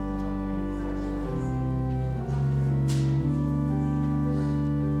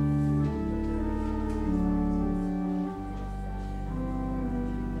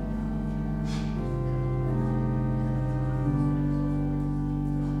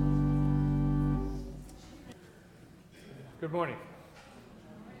Good morning.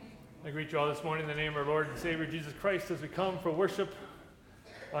 I greet you all this morning in the name of our Lord and Savior Jesus Christ as we come for worship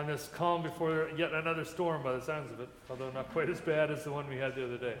on this calm before yet another storm by the sounds of it, although not quite as bad as the one we had the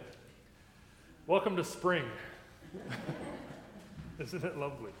other day. Welcome to spring. Isn't it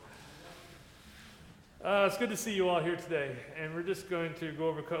lovely? It's good to see you all here today, and we're just going to go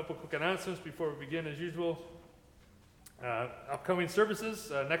over a couple quick announcements before we begin as usual. Upcoming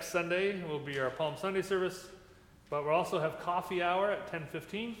services, next Sunday will be our Palm Sunday service, but we'll also have coffee hour at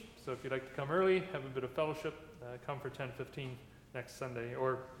 10:15, so if you'd like to come early, have a bit of fellowship, come for 10:15 next Sunday,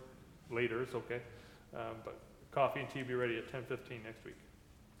 or later, it's okay, but coffee and tea be ready at 10:15 next week.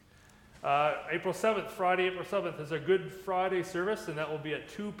 April 7th, Friday, April 7th is our Good Friday service, and that will be at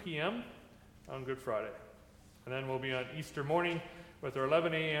 2 p.m. on Good Friday. And then we'll be on Easter morning with our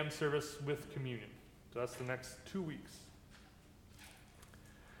 11 a.m. service with communion. So that's the next 2 weeks.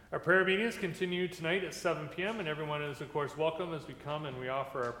 Our prayer meetings continue tonight at 7 p.m. and everyone is, of course, welcome as we come and we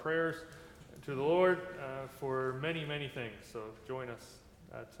offer our prayers to the Lord for many, many things. So join us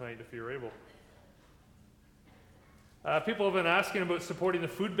tonight if you're able. People have been asking about supporting the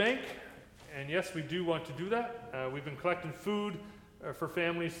food bank, and yes, we do want to do that. We've been collecting food for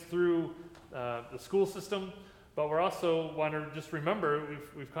families through the school system, but we're also want to just remember,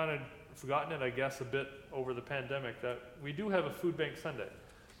 we've kind of forgotten it, I guess, a bit over the pandemic, that we do have a food bank Sunday.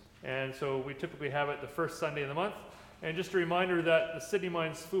 And so we typically have it the first Sunday of the month. And just a reminder that the Sydney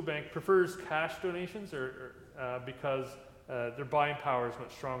Mines Food Bank prefers cash donations because their buying power is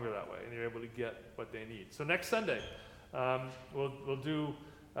much stronger that way, and you're able to get what they need. So next Sunday, we'll do.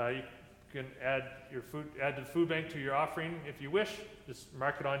 You can add the food bank to your offering if you wish. Just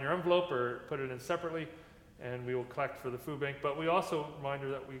mark it on your envelope or put it in separately, and we will collect for the food bank. But we also reminder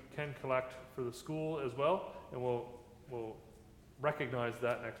that we can collect for the school as well, and we'll recognize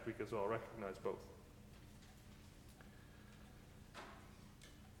that next week as well. Recognize both.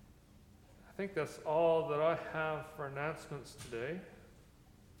 I think that's all that I have for announcements today.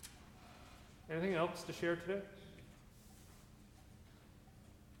 Anything else to share today?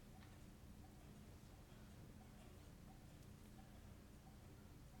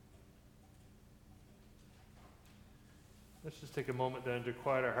 Let's just take a moment then to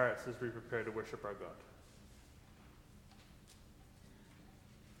quiet our hearts as we prepare to worship our God.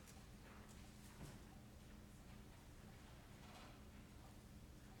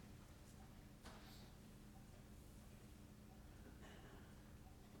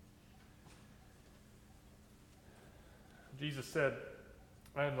 Jesus said,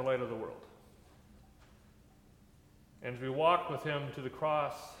 "I am the light of the world." And as we walk with him to the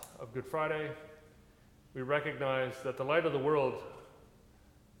cross of Good Friday, we recognize that the light of the world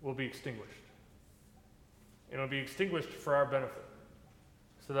will be extinguished. And it will be extinguished for our benefit,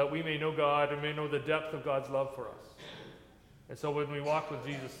 so that we may know God and may know the depth of God's love for us. And so when we walk with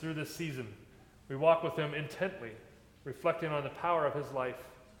Jesus through this season, we walk with him intently, reflecting on the power of his life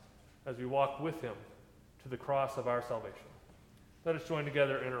as we walk with him to the cross of our salvation. Let us join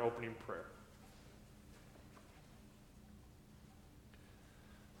together in our opening prayer.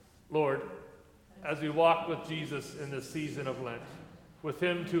 Lord, as we walk with Jesus in this season of Lent, with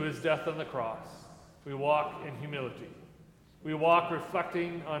him to his death on the cross, we walk in humility. We walk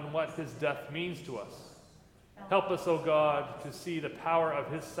reflecting on what his death means to us. Help us, O God, to see the power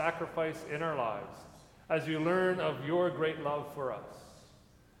of his sacrifice in our lives as we learn of your great love for us.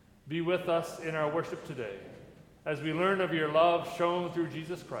 Be with us in our worship today as we learn of your love shown through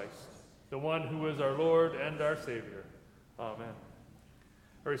Jesus Christ, the one who is our Lord and our Savior. Amen.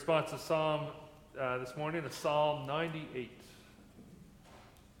 A response to Psalm this morning is Psalm 98.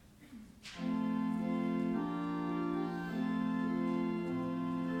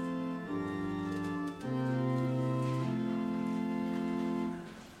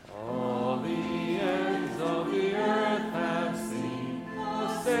 All the ends of the earth have seen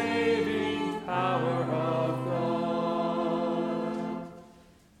the saving power of God.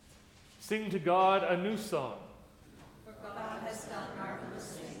 Sing to God a new song. For God has done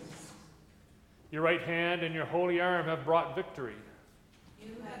marvelous things. Your right hand and your holy arm have brought victory.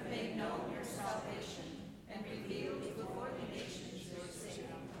 You have made known your salvation and revealed before the nations your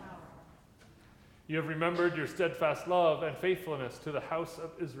saving power. You have remembered your steadfast love and faithfulness to the house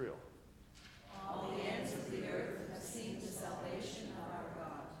of Israel. All the ends of the earth have seen the salvation of our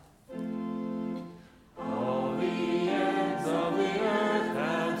God. All the ends of the earth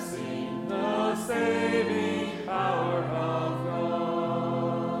have seen the saving power of God.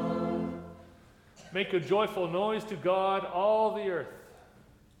 Make a joyful noise to God, all the earth.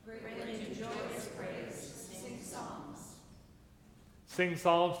 Greatly to joyous praise, sing psalms. Sing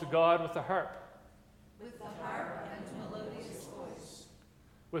psalms to God with the harp. With the harp and melodious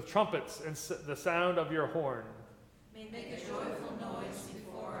with trumpets and the sound of your horn. Make a joyful noise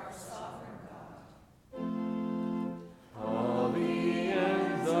before our sovereign God. All the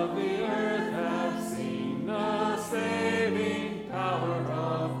ends of the earth have seen the saving power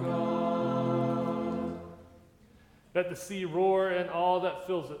of God. Let the sea roar and all that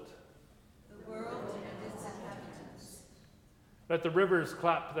fills it. The world and its inhabitants. Let the rivers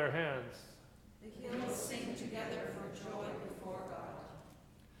clap their hands. The hills sing together for joy before God.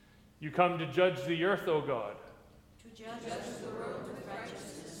 You come to judge the earth, O God. To judge the world with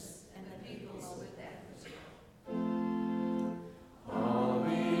righteousness and the peoples with equity. All the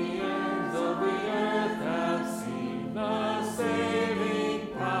ends of the earth have seen the saving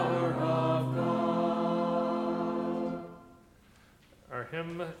power of God. Our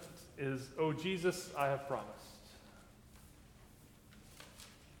hymn is, O Jesus, I have promised.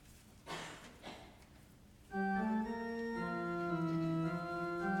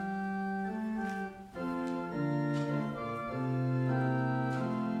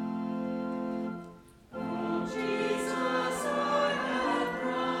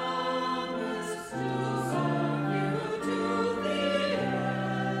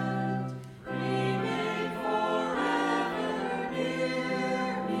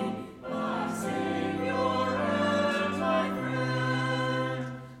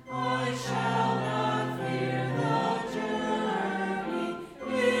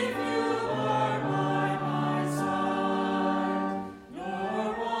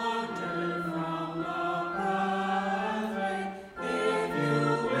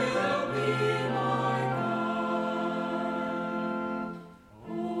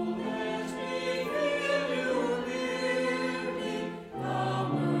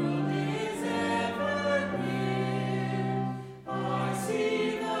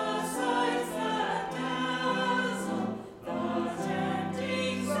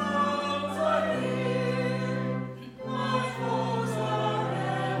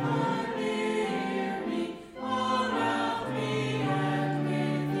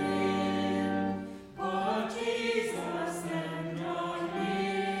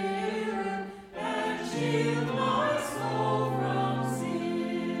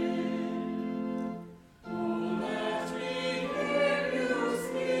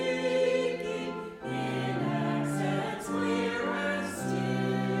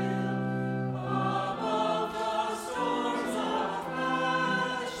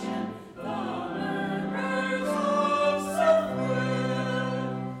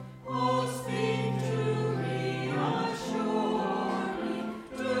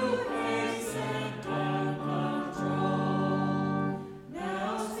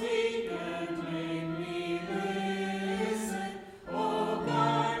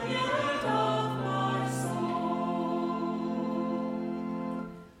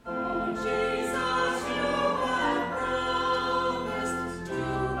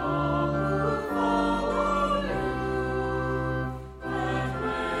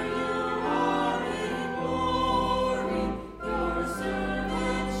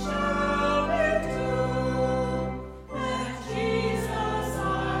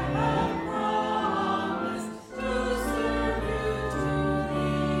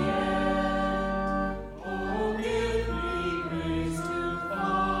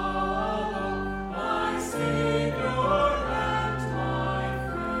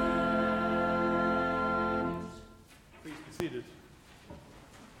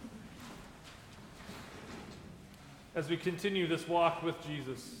 As we continue this walk with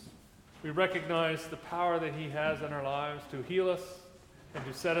Jesus, we recognize the power that he has in our lives to heal us and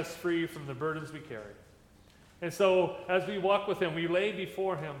to set us free from the burdens we carry. And so, as we walk with him, we lay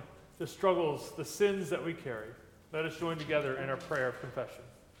before him the struggles, the sins that we carry. Let us join together in our prayer of confession.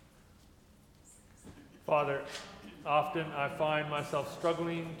 Father, often I find myself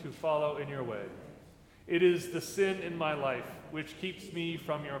struggling to follow in your way. It is the sin in my life which keeps me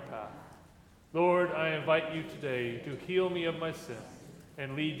from your path. Lord, I invite you today to heal me of my sin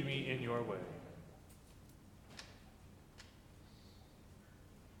and lead me in your way.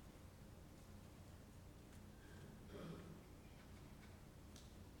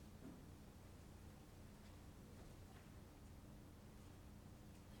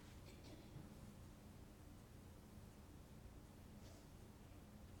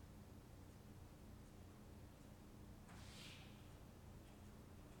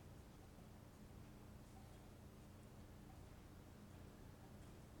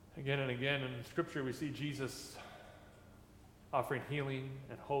 Again and again in Scripture, we see Jesus offering healing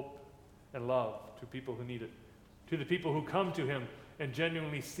and hope and love to people who need it, to the people who come to him and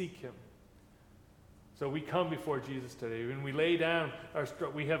genuinely seek him. So we come before Jesus today. When we lay down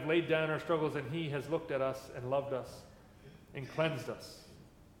we have laid down our struggles, and he has looked at us and loved us and cleansed us.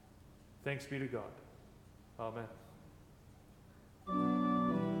 Thanks be to God. Amen.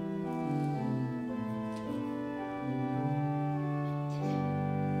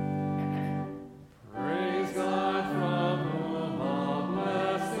 Praise God from whom all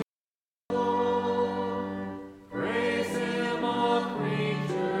blessings flow. Praise him, all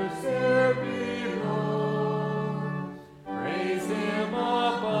creatures here below. Praise him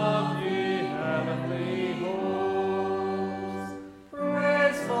above, ye heavenly hosts.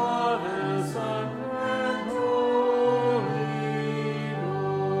 Praise Father, Son, and Holy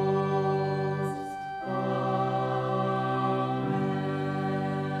Ghost. Amen.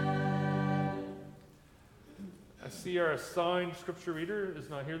 I see our assigned scripture reader is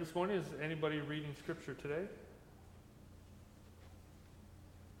not here this morning. Is anybody reading scripture today?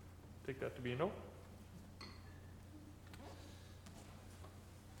 Take that to be a no.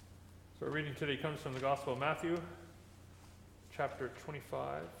 So our reading today comes from the Gospel of Matthew, chapter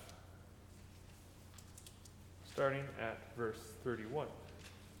 25, starting at verse 31.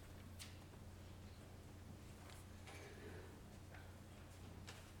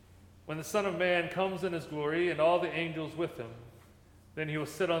 When the Son of Man comes in his glory and all the angels with him, then he will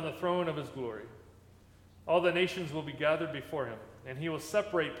sit on the throne of his glory. All the nations will be gathered before him, and he will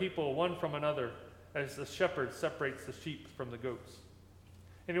separate people one from another, as the shepherd separates the sheep from the goats.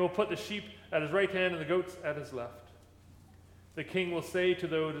 And he will put the sheep at his right hand and the goats at his left. The king will say to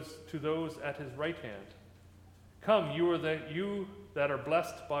those at his right hand, "Come, you that are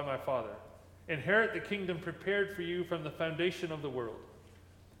blessed by my Father, inherit the kingdom prepared for you from the foundation of the world.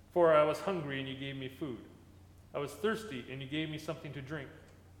 For I was hungry, and you gave me food. I was thirsty, and you gave me something to drink.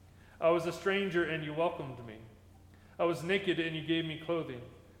 I was a stranger, and you welcomed me. I was naked, and you gave me clothing.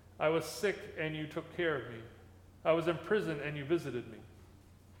 I was sick, and you took care of me. I was in prison, and you visited me."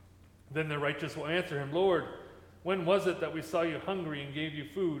 Then the righteous will answer him, "Lord, when was it that we saw you hungry and gave you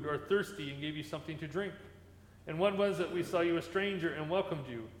food, or thirsty and gave you something to drink? And when was it we saw you a stranger and welcomed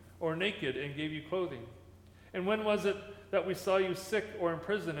you, or naked and gave you clothing? And when was it that we saw you sick or in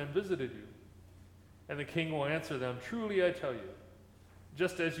prison and visited you?" And the king will answer them, "Truly I tell you,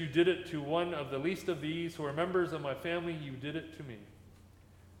 just as you did it to one of the least of these who are members of my family, you did it to me."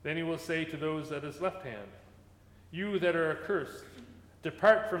 Then he will say to those at his left hand, "You that are accursed,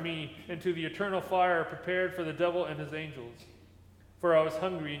 depart from me into the eternal fire prepared for the devil and his angels. For I was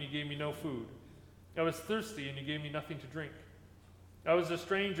hungry, and you gave me no food. I was thirsty, and you gave me nothing to drink. I was a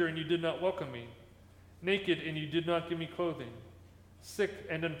stranger, and you did not welcome me. Naked, and you did not give me clothing. Sick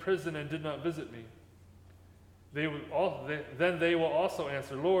and in prison, and did not visit me." Then they will also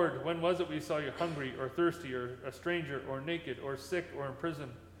answer, "Lord, when was it we saw you hungry, or thirsty, or a stranger, or naked, or sick, or in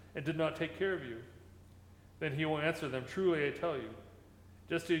prison, and did not take care of you?" Then he will answer them, "Truly I tell you,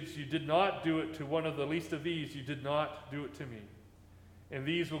 just as you did not do it to one of the least of these, you did not do it to me. And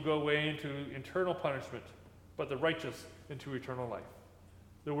these will go away into eternal punishment, but the righteous into eternal life."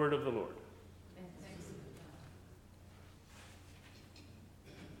 The word of the Lord.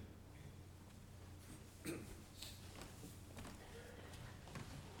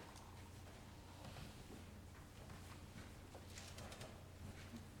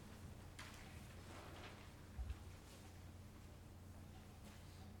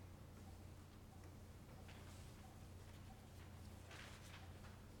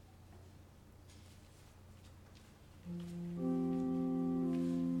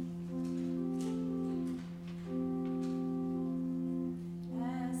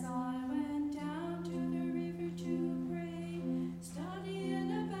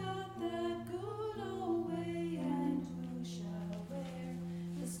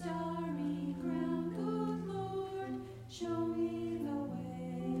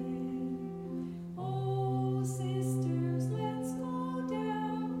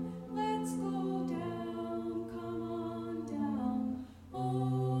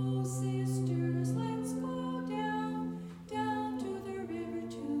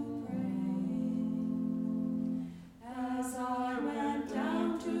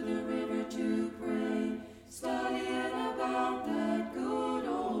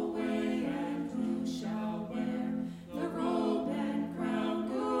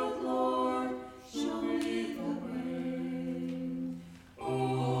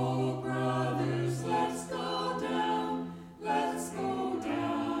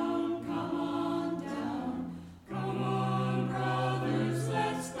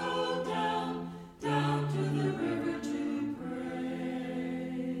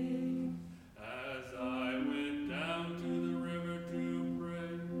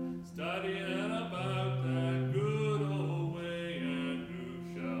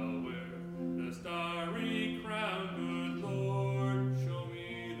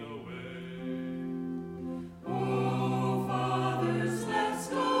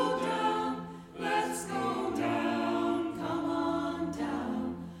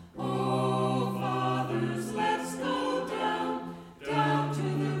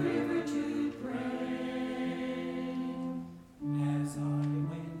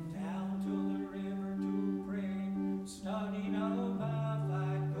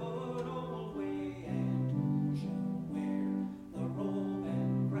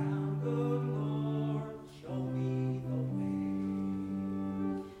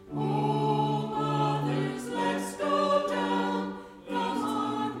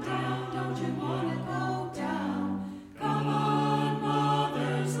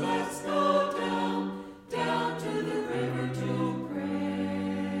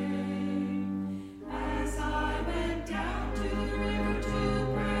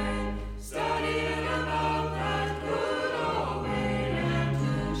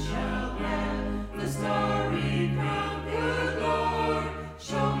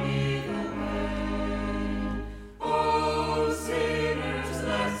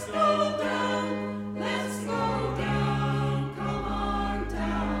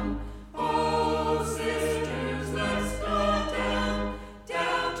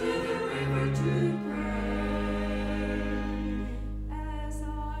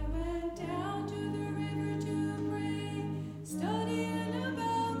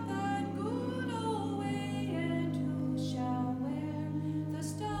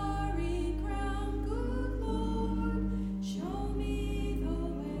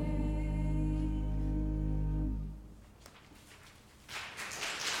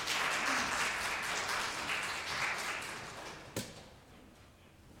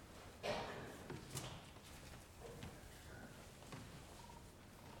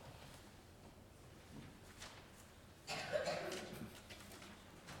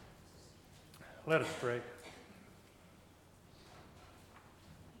 Let us pray.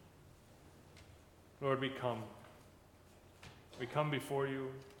 Lord, we come. We come before you,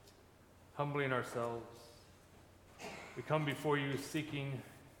 humbling ourselves. We come before you seeking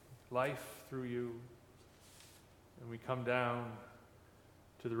life through you. And we come down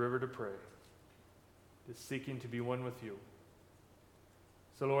to the river to pray, just seeking to be one with you.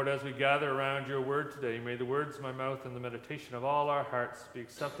 So, Lord, as we gather around your word today, may the words of my mouth and the meditation of all our hearts be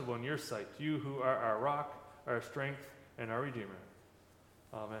acceptable in your sight, you who are our rock, our strength, and our Redeemer.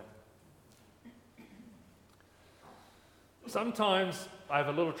 Amen. Sometimes I have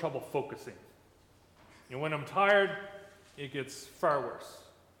a little trouble focusing. And when I'm tired, it gets far worse.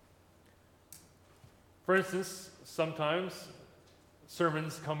 For instance, sometimes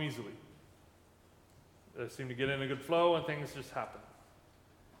sermons come easily. I seem to get in a good flow and things just happen.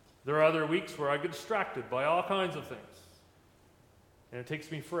 There are other weeks where I get distracted by all kinds of things, and it takes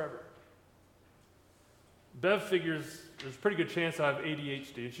me forever. Bev figures there's a pretty good chance I have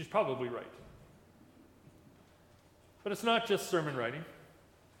ADHD, and she's probably right. But it's not just sermon writing.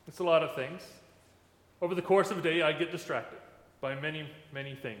 It's a lot of things. Over the course of a day, I get distracted by many,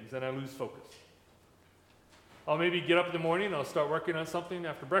 many things, and I lose focus. I'll maybe get up in the morning, and I'll start working on something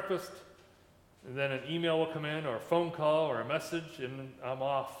after breakfast, and then an email will come in, or a phone call, or a message, and I'm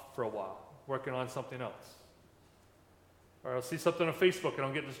off for a while, working on something else. Or I'll see something on Facebook, and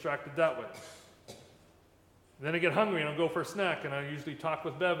I'll get distracted that way. And then I get hungry, and I'll go for a snack, and I usually talk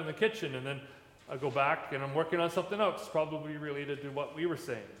with Bev in the kitchen, and then I go back, and I'm working on something else, probably related to what we were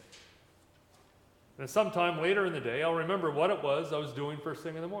saying. And sometime later in the day, I'll remember what it was I was doing first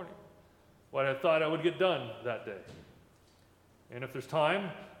thing in the morning, what I thought I would get done that day. And if there's time,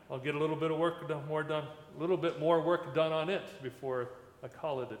 I'll get a little bit more work done on it before I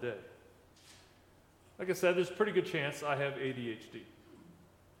call it a day. Like I said, there's a pretty good chance I have ADHD.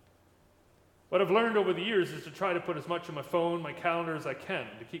 What I've learned over the years is to try to put as much on my phone, my calendar as I can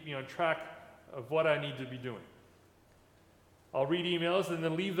to keep me on track of what I need to be doing. I'll read emails and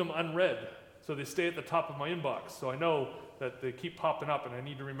then leave them unread so they stay at the top of my inbox so I know that they keep popping up and I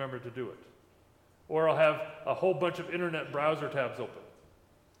need to remember to do it. Or I'll have a whole bunch of internet browser tabs open.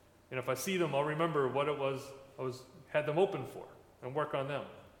 And if I see them, I'll remember what it was had them open for and work on them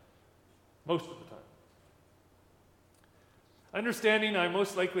most of the time. Understanding I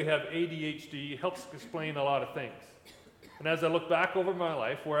most likely have ADHD helps explain a lot of things. And as I look back over my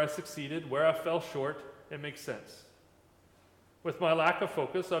life, where I succeeded, where I fell short, it makes sense. With my lack of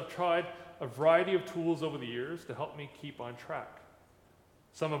focus, I've tried a variety of tools over the years to help me keep on track.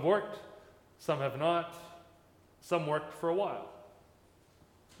 Some have worked, some have not, some worked for a while.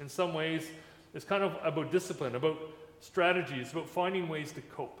 In some ways, it's kind of about discipline, about strategies, about finding ways to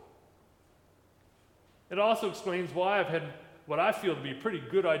cope. It also explains why I've had what I feel to be pretty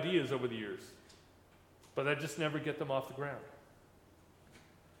good ideas over the years, but I just never get them off the ground.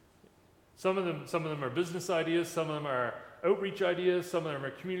 Some of them are business ideas, some of them are outreach ideas, some of them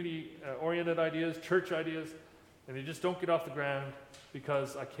are community-oriented ideas, church ideas, and they just don't get off the ground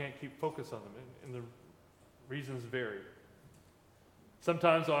because I can't keep focus on them, and the reasons vary.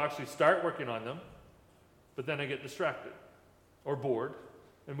 Sometimes I'll actually start working on them, but then I get distracted or bored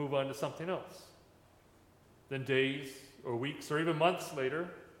and move on to something else. Then days or weeks or even months later,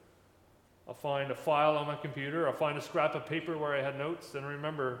 I'll find a file on my computer, I'll find a scrap of paper where I had notes and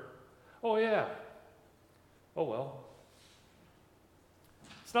remember, oh yeah, oh well.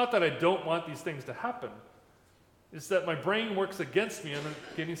 It's not that I don't want these things to happen, it's that my brain works against me on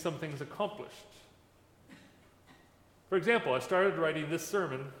getting some things accomplished. For example, I started writing this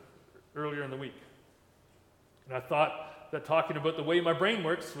sermon earlier in the week. And I thought that talking about the way my brain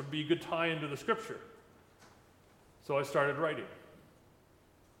works would be a good tie into the scripture. So I started writing.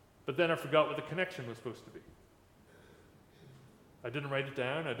 But then I forgot what the connection was supposed to be. I didn't write it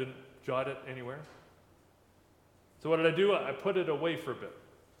down. I didn't jot it anywhere. So what did I do? I put it away for a bit.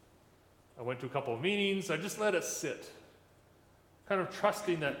 I went to a couple of meetings. I just let it sit, kind of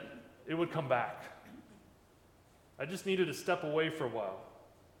trusting that it would come back. I just needed to step away for a while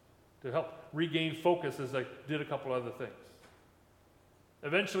to help regain focus as I did a couple other things.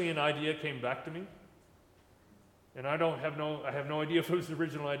 Eventually an idea came back to me, and I have no idea if it was the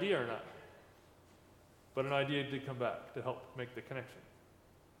original idea or not. But an idea did come back to help make the connection.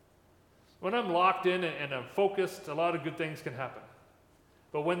 When I'm locked in and I'm focused, a lot of good things can happen.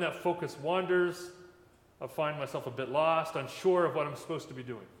 But when that focus wanders, I find myself a bit lost, unsure of what I'm supposed to be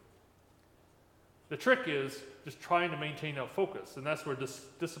doing. The trick is just trying to maintain that focus, and that's where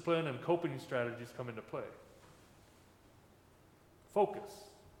discipline and coping strategies come into play. Focus.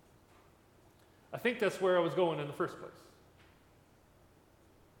 I think that's where I was going in the first place.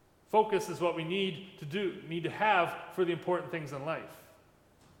 Focus is what we need to have for the important things in life.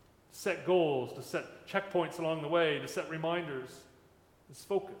 Set goals, to set checkpoints along the way, to set reminders. It's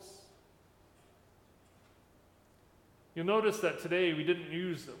focus. You'll notice that today we didn't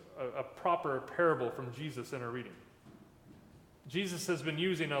use a proper parable from Jesus in our reading. Jesus has been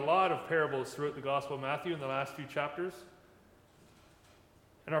using a lot of parables throughout the Gospel of Matthew in the last few chapters.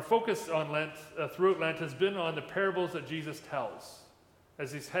 And our focus on Lent, throughout Lent, has been on the parables that Jesus tells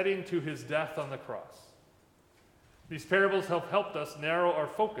as he's heading to his death on the cross. These parables have helped us narrow our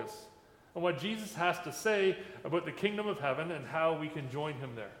focus on what Jesus has to say about the kingdom of heaven and how we can join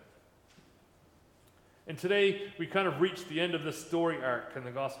him there. And today, we kind of reached the end of this story arc in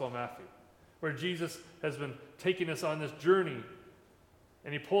the Gospel of Matthew, where Jesus has been taking us on this journey,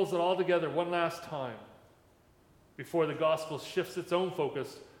 and he pulls it all together one last time before the Gospel shifts its own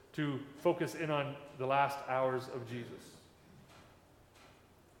focus to focus in on the last hours of Jesus.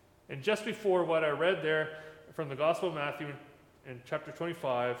 And just before what I read there from the Gospel of Matthew in chapter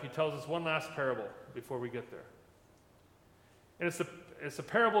 25, he tells us one last parable before we get there. And it's a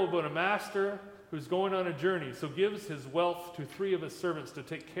parable about a master who's going on a journey, so gives his wealth to 3 of his servants to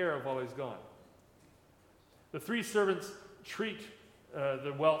take care of while he's gone. The 3 servants treat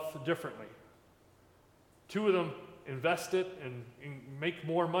the wealth differently. 2 of them invest it and make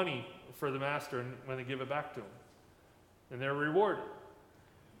more money for the master when they give it back to him. And they're rewarded.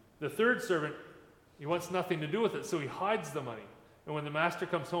 The 3rd servant, he wants nothing to do with it, so he hides the money. And when the master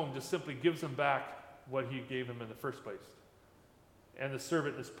comes home, just simply gives him back what he gave him in the first place. And the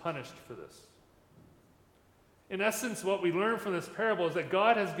servant is punished for this. In essence, what we learn from this parable is that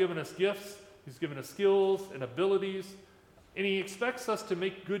God has given us gifts, he's given us skills and abilities, and he expects us to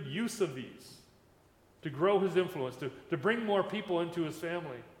make good use of these, to grow his influence, to bring more people into his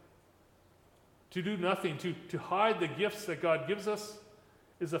family, to do nothing, to hide the gifts that God gives us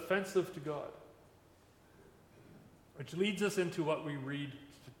is offensive to God. Which leads us into what we read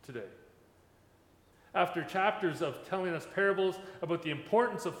today. After chapters of telling us parables about the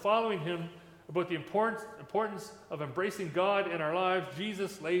importance of following him, about the importance of embracing God in our lives,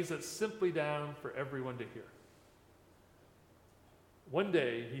 Jesus lays it simply down for everyone to hear. One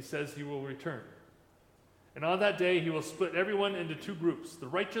day, he says he will return. And on that day, he will split everyone into 2 groups, the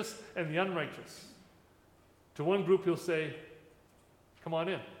righteous and the unrighteous. To one group, he'll say, "Come on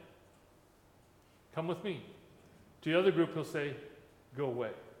in. Come with me." To the other group, he'll say, "Go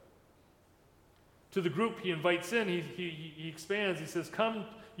away." To the group he invites in, he expands. He says, "Come,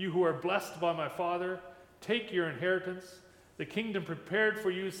 you who are blessed by my Father, take your inheritance, the kingdom prepared for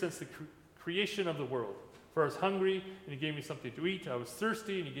you since the creation of the world. For I was hungry, and you gave me something to eat. I was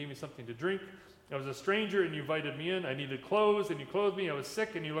thirsty, and you gave me something to drink. I was a stranger, and you invited me in. I needed clothes, and you clothed me. I was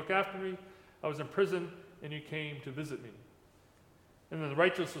sick, and you looked after me. I was in prison, and you came to visit me." And then the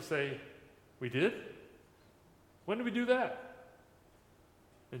righteous will say, "We did? When did we do that?"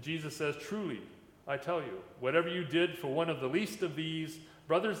 And Jesus says, "Truly, I tell you, whatever you did for one of the least of these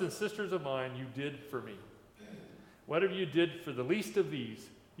brothers and sisters of mine, you did for me. Whatever you did for the least of these,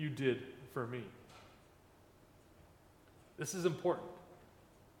 you did for me." This is important.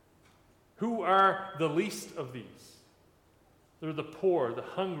 Who are the least of these? They're the poor, the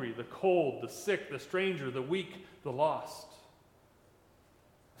hungry, the cold, the sick, the stranger, the weak, the lost.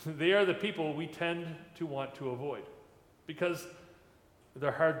 They are the people we tend to want to avoid because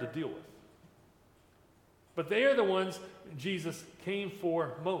they're hard to deal with. But they are the ones Jesus came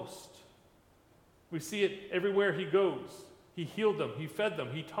for most. We see it everywhere he goes. He healed them, he fed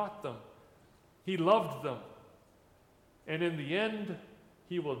them, he taught them, he loved them. And in the end,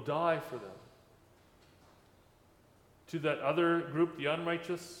 he will die for them. To that other group, the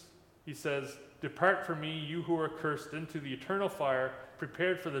unrighteous, he says, "Depart from me, you who are cursed, into the eternal fire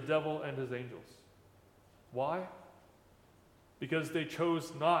prepared for the devil and his angels." Why? Because they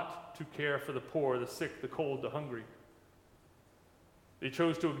chose not to care for the poor, the sick, the cold, the hungry. They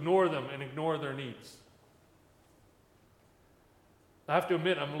chose to ignore them and ignore their needs. I have to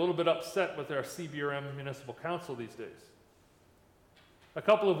admit, I'm a little bit upset with our CBRM Municipal Council these days. A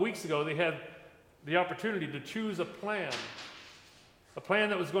couple of weeks ago, they had the opportunity to choose a plan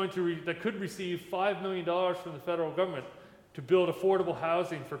that was going to that could receive $5 million from the federal government to build affordable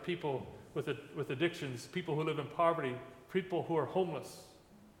housing for people with addictions, people who live in poverty, people who are homeless.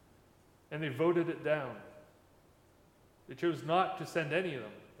 And they voted it down. They chose not to send any of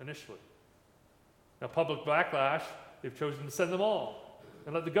them initially. Now, public backlash, they've chosen to send them all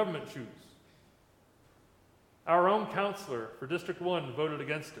and let the government choose. Our own counselor for District 1 voted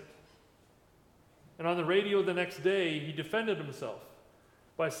against it. And on the radio the next day, he defended himself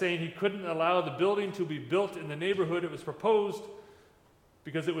by saying he couldn't allow the building to be built in the neighborhood it was proposed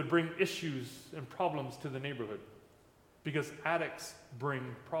because it would bring issues and problems to the neighborhood, because addicts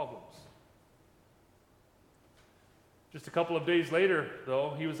bring problems. Just a couple of days later,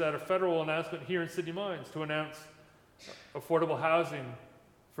 though, he was at a federal announcement here in City Mines to announce affordable housing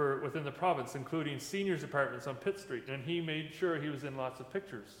for within the province, including seniors' apartments on Pitt Street, and he made sure he was in lots of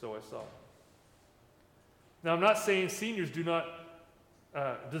pictures, so I saw. Now, I'm not saying seniors do not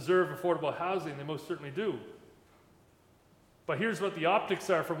deserve affordable housing. They most certainly do. But here's what the optics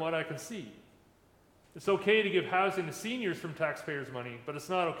are from what I can see. It's okay to give housing to seniors from taxpayers' money, but it's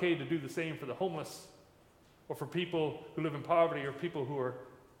not okay to do the same for the homeless or for people who live in poverty or people who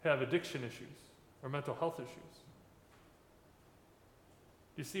have addiction issues or mental health issues.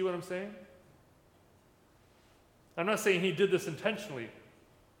 Do you see what I'm saying? I'm not saying he did this intentionally,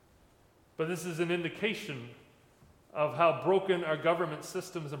 but this is an indication of how broken our government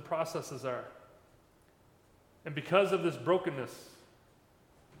systems and processes are. And because of this brokenness,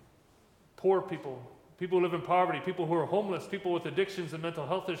 poor people, people who live in poverty, people who are homeless, people with addictions and mental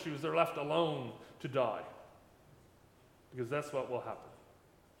health issues, they're left alone to die. Because that's what will happen.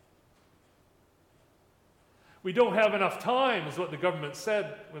 We don't have enough time, is what the government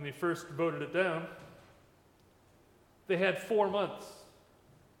said when they first voted it down. They had 4 months.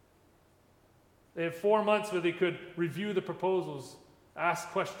 They had 4 months where they could review the proposals, ask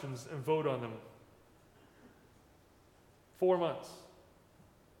questions, and vote on them. 4 months.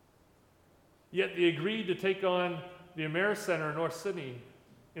 Yet they agreed to take on the AmeriCentre in North Sydney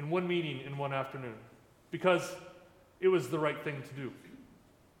in one meeting in one afternoon because it was the right thing to do.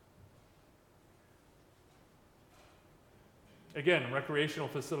 Again, recreational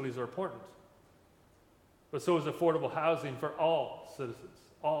facilities are important, but so is affordable housing for all citizens.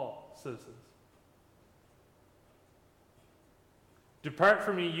 All citizens. Depart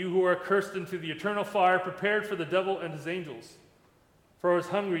from me, you who are cursed, into the eternal fire prepared for the devil and his angels. For I was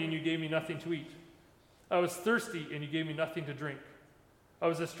hungry, and you gave me nothing to eat. I was thirsty, and you gave me nothing to drink. I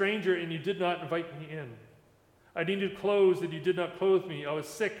was a stranger, and you did not invite me in. I needed clothes, and you did not clothe me. I was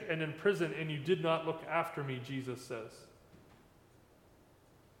sick and in prison, and you did not look after me, Jesus says.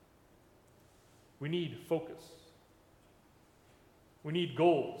 We need focus. We need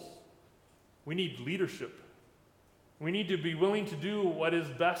goals. We need leadership. We need to be willing to do what is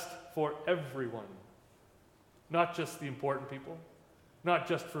best for everyone, not just the important people, not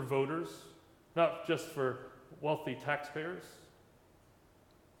just for voters, not just for wealthy taxpayers.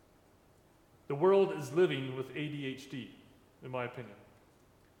 The world is living with ADHD, in my opinion.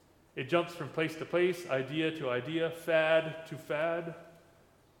 It jumps from place to place, idea to idea, fad to fad,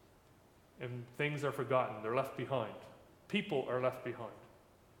 and things are forgotten. They're left behind. People are left behind,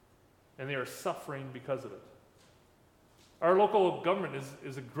 and they are suffering because of it. Our local government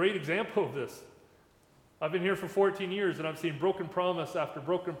is a great example of this. I've been here for 14 years, and I've seen broken promise after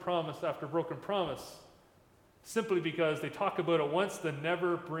broken promise after broken promise, simply because they talk about it once, then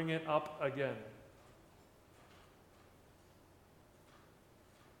never bring it up again.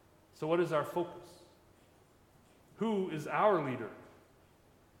 So what is our focus? Who is our leader?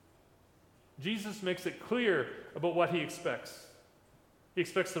 Jesus makes it clear about what he expects. He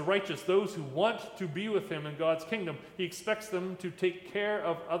expects the righteous, those who want to be with him in God's kingdom. He expects them to take care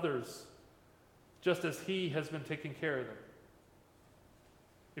of others, just as he has been taking care of them.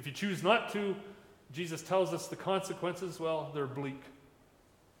 If you choose not to, Jesus tells us the consequences, well, they're bleak.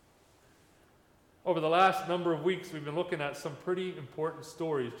 Over the last number of weeks, we've been looking at some pretty important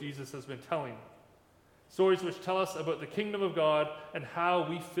stories Jesus has been telling. Stories which tell us about the kingdom of God and how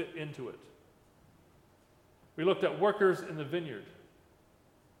we fit into it. We looked at workers in the vineyard.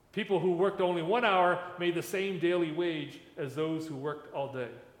 People who worked only 1 hour made the same daily wage as those who worked all day.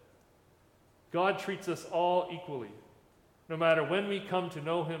 God treats us all equally, no matter when we come to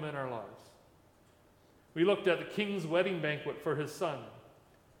know him in our lives. We looked at the king's wedding banquet for his son.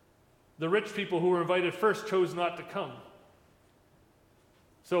 The rich people who were invited first chose not to come.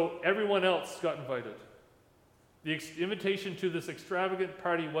 So everyone else got invited. The invitation to this extravagant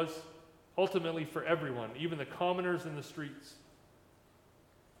party was ultimately for everyone, even the commoners in the streets.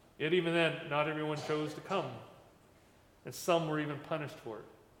 Yet even then, not everyone chose to come, and some were even punished for it.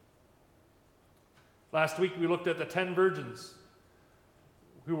 Last week we looked at the 10 virgins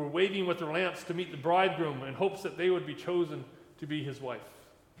who were waiting with their lamps to meet the bridegroom in hopes that they would be chosen to be his wife.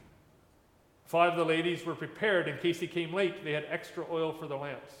 5 of the ladies were prepared in case he came late. They had extra oil for the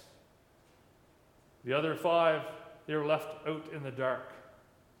lamps. The other 5, they were left out in the dark.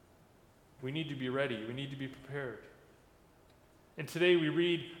 We need to be ready. We need to be prepared. And today we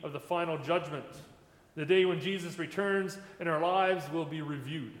read of the final judgment, the day when Jesus returns and our lives will be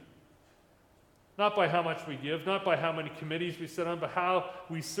reviewed. Not by how much we give, not by how many committees we sit on, but how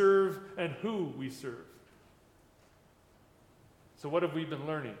we serve and who we serve. So what have we been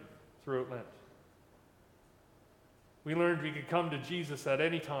learning throughout Lent? We learned we could come to Jesus at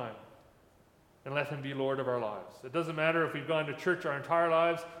any time and let him be Lord of our lives. It doesn't matter if we've gone to church our entire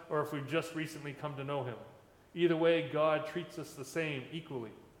lives or if we've just recently come to know him. Either way, God treats us the same, equally.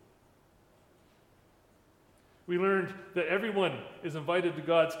 We learned that everyone is invited to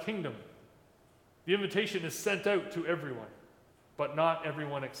God's kingdom. The invitation is sent out to everyone, but not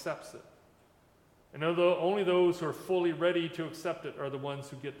everyone accepts it. And although only those who are fully ready to accept it are the ones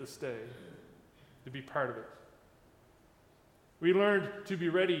who get to stay, to be part of it. We learned to be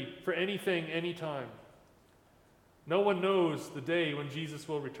ready for anything, anytime. No one knows the day when Jesus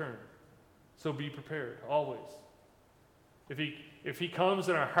will return, so be prepared, always. If he comes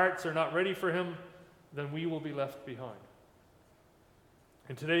and our hearts are not ready for him, then we will be left behind.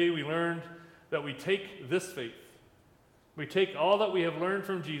 And today we learned that we take this faith. We take all that we have learned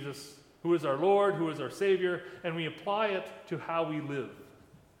from Jesus, who is our Lord, who is our Savior, and we apply it to how we live.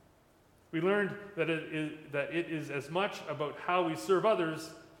 We learned that it is as much about how we serve others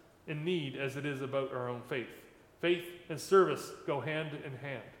in need as it is about our own faith. Faith and service go hand in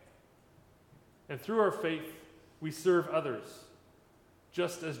hand. And through our faith, we serve others,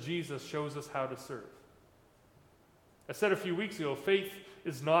 just as Jesus shows us how to serve. I said a few weeks ago, faith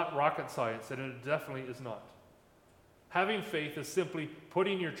is not rocket science, and it definitely is not. Having faith is simply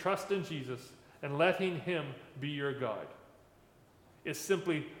putting your trust in Jesus and letting him be your guide. It's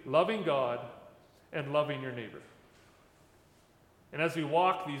simply loving God and loving your neighbor. And as we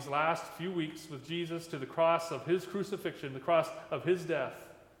walk these last few weeks with Jesus to the cross of his crucifixion, the cross of his death,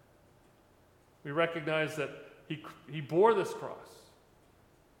 we recognize that he bore this cross.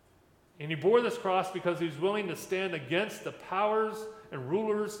 And he bore this cross because he was willing to stand against the powers and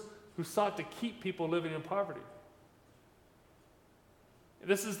rulers who sought to keep people living in poverty.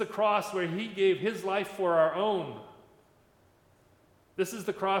 This is the cross where he gave his life for our own. This is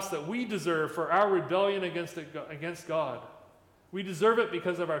the cross that we deserve for our rebellion against God. We deserve it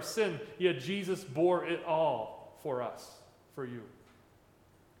because of our sin, yet Jesus bore it all for us, for you.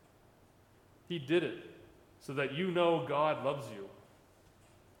 He did it so that you know God loves you.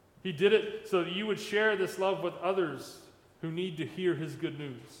 He did it so that you would share this love with others who need to hear his good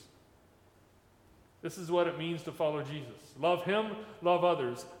news. This is what it means to follow Jesus. Love him, love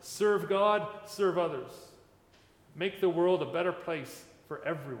others. Serve God, serve others. Make the world a better place for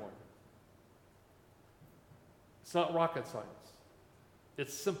everyone. It's not rocket science.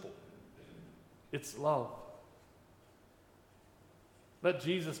 It's simple. It's love. Let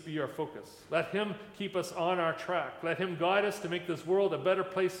Jesus be our focus. Let him keep us on our track. Let him guide us to make this world a better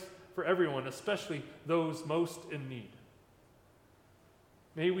place for everyone, especially those most in need.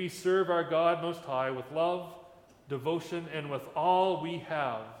 May we serve our God Most High with love, devotion, and with all we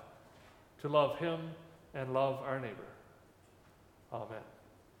have to love him and love our neighbor. Amen.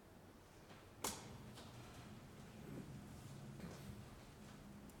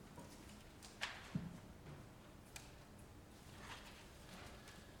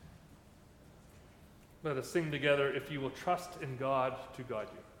 Let us sing together, "If You Will Trust in God to Guide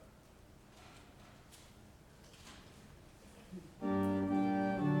You."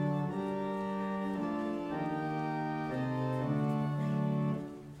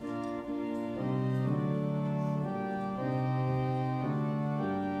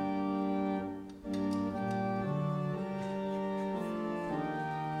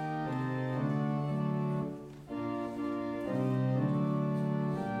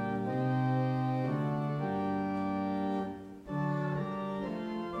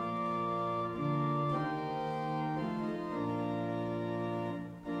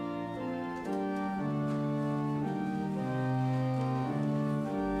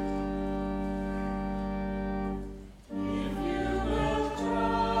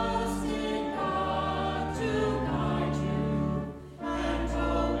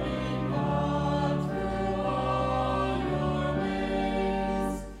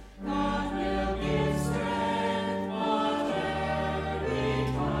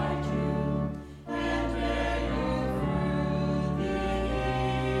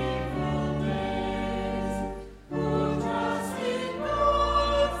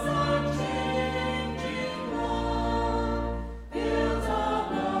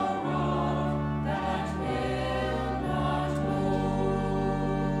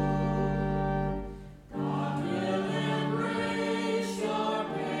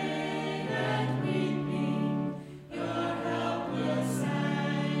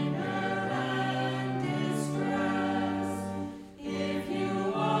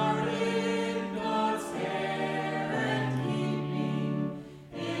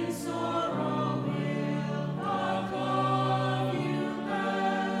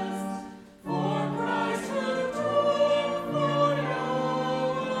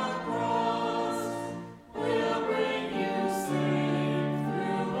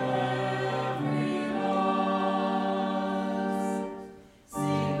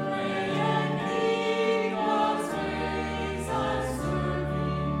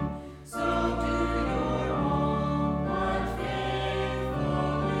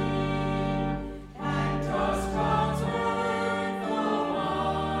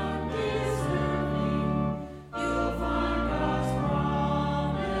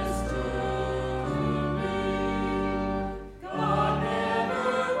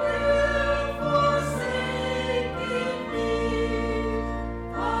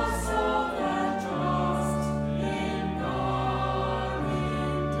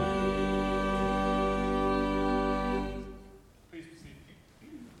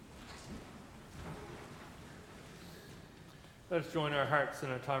 Let us join our hearts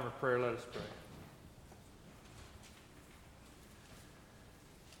in a time of prayer. Let us pray.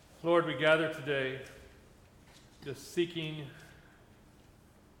 Lord, we gather today just seeking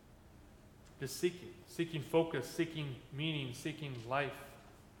focus, seeking meaning, seeking life.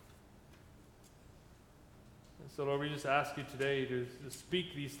 And so, Lord, we just ask you today to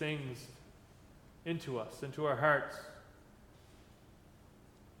speak these things into us, into our hearts,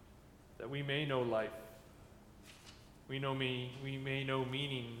 that we may know life. We may know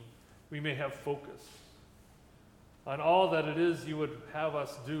meaning. We may have focus on all that it is you would have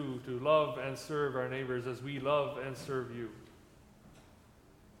us do to love and serve our neighbors as we love and serve you.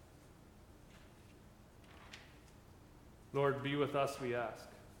 Lord, be with us, we ask.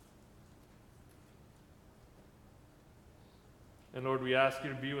 And Lord, we ask you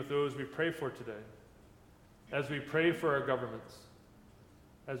to be with those we pray for today, as we pray for our governments,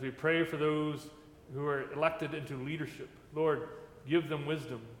 as we pray for those who are elected into leadership. Lord, give them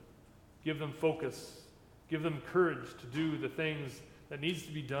wisdom, give them focus, give them courage to do the things that needs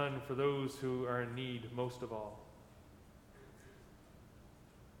to be done for those who are in need most of all.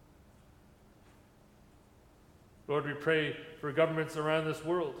 Lord, we pray for governments around this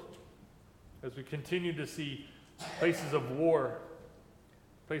world as we continue to see places of war,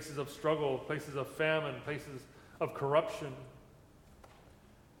 places of struggle, places of famine, places of corruption.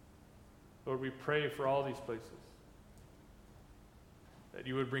 Lord, we pray for all these places, that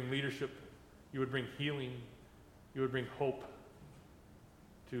you would bring leadership, you would bring healing, you would bring hope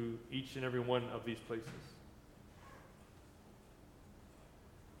to each and every one of these places.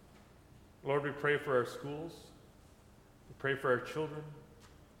 Lord, we pray for our schools, we pray for our children.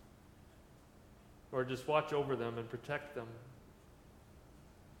 Lord, just watch over them and protect them,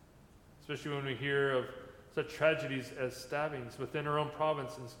 especially when we hear of such tragedies as stabbings within our own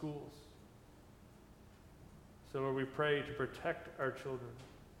province and schools. So, Lord, we pray to protect our children.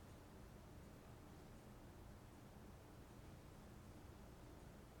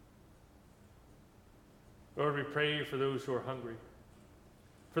 Lord, we pray for those who are hungry,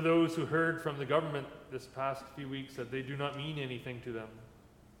 for those who heard from the government this past few weeks that they do not mean anything to them.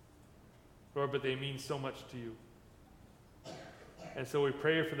 Lord, but they mean so much to you. And so we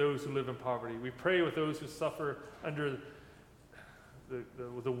pray for those who live in poverty. We pray with those who suffer under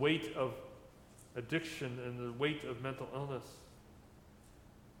the weight of addiction and the weight of mental illness.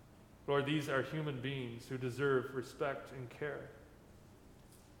 Lord, these are human beings who deserve respect and care.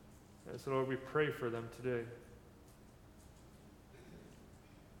 And so, Lord, we pray for them today.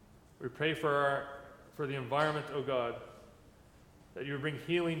 We pray for the environment, O God, that you would bring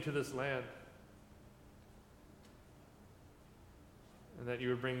healing to this land, and that you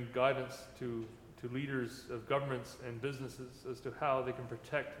would bring guidance to leaders of governments and businesses as to how they can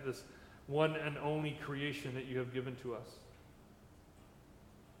protect this one and only creation that you have given to us.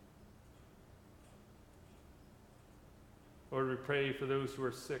 Lord, we pray for those who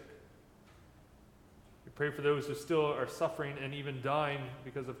are sick. We pray for those who still are suffering and even dying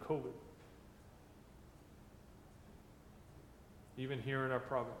because of COVID, even here in our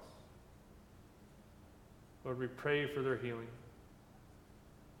province. Lord, we pray for their healing.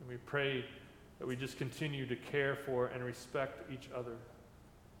 And we pray that we just continue to care for and respect each other.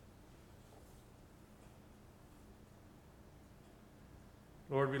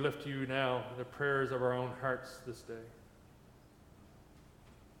 Lord, we lift to you now the prayers of our own hearts this day.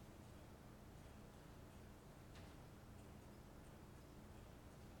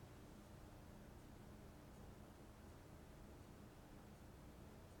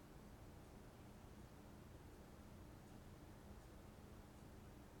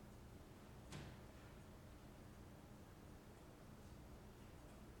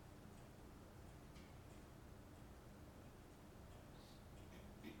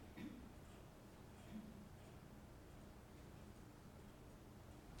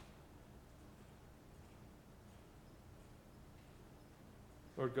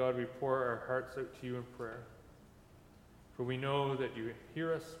 Lord God, we pour our hearts out to you in prayer. For we know that you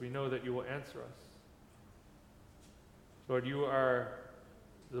hear us, we know that you will answer us. Lord, you are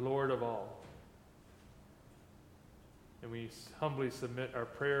the Lord of all. And we humbly submit our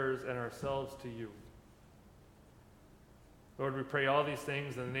prayers and ourselves to you. Lord, we pray all these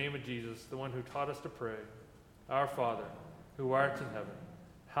things in the name of Jesus, the one who taught us to pray. Our Father, who art in heaven,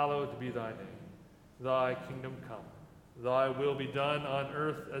 hallowed be thy name. Thy kingdom come. Thy will be done on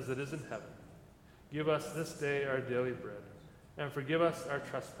earth as it is in heaven. Give us this day our daily bread, and forgive us our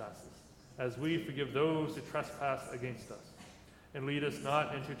trespasses, as we forgive those who trespass against us. And lead us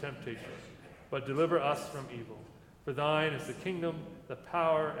not into temptation, but deliver us from evil. For thine is the kingdom, the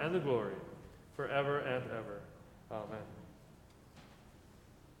power, and the glory, forever and ever. Amen.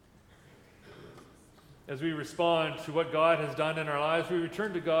 as we respond to what God has done in our lives, we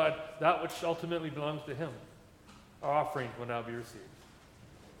return to God that which ultimately belongs to Him. Our offering will now be received.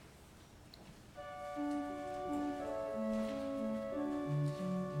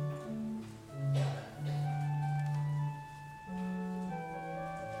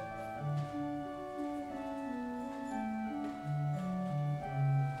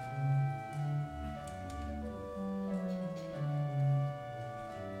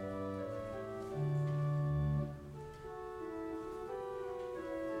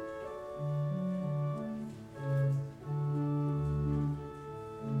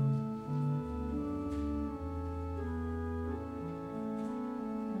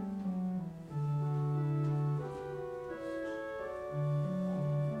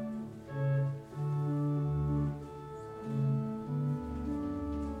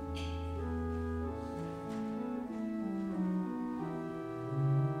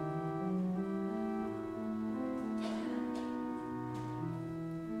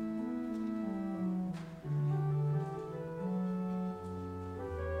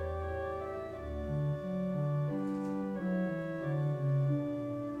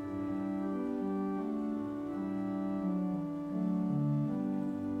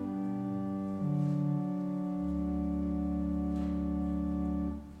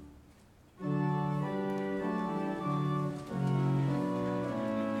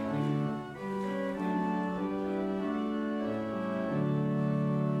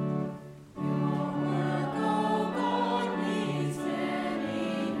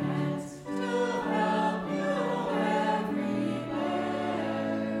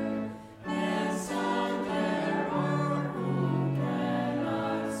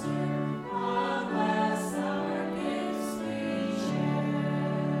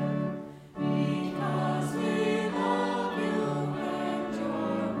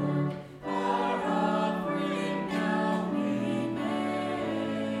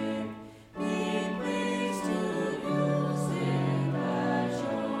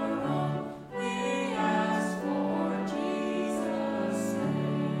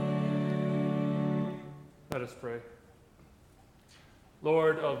 Let us pray.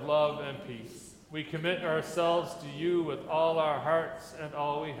 Lord of love and peace, we commit ourselves to you with all our hearts and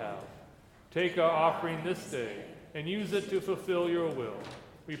all we have. Take our offering this day and use it to fulfill your will.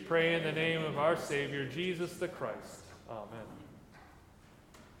 We pray in the name of our Savior, Jesus the Christ. Amen.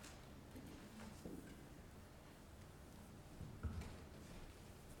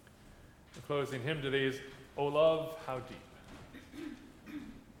 The closing hymn today is, O Love, How Deep.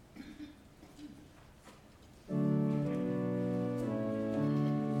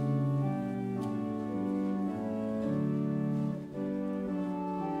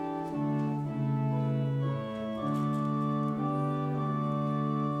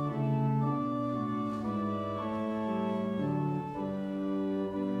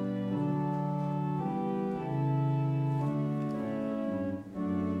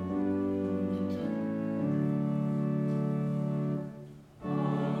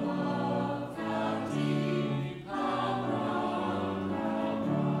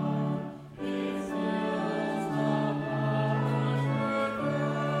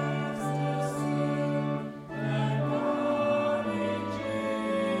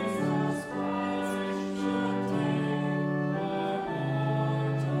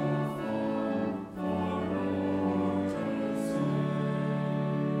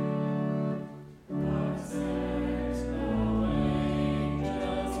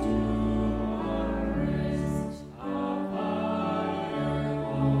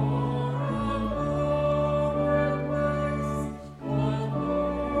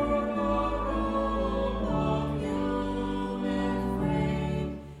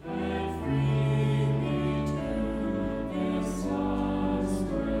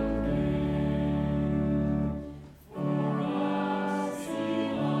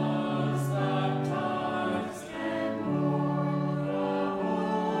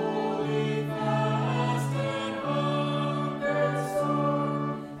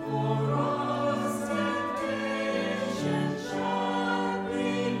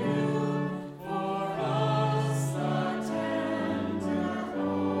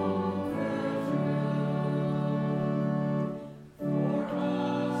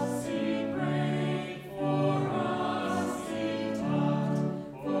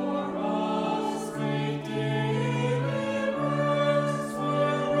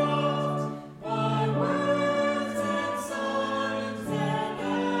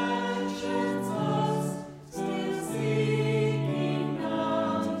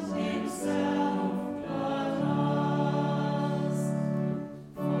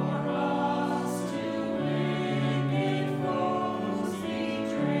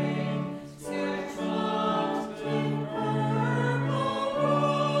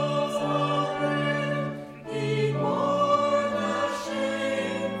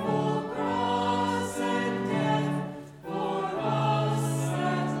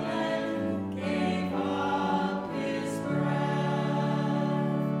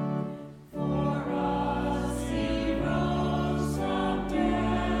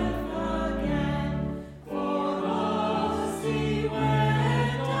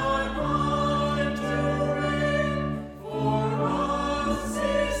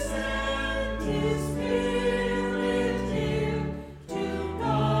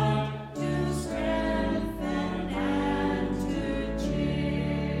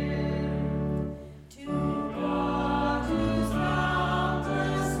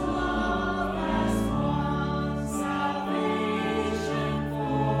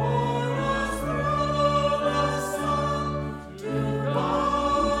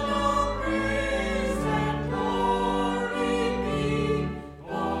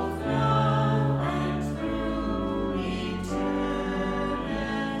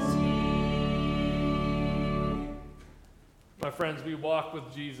 My friends, we walk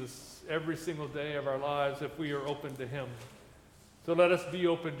with Jesus every single day of our lives if we are open to him. So let us be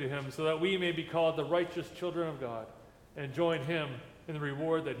open to him so that we may be called the righteous children of God and join him in the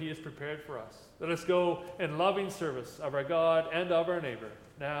reward that he has prepared for us. Let us go in loving service of our God and of our neighbor,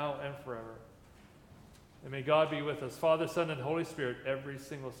 now and forever. And may God be with us, Father, Son, and Holy Spirit, every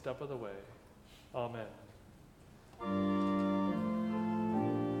single step of the way. Amen.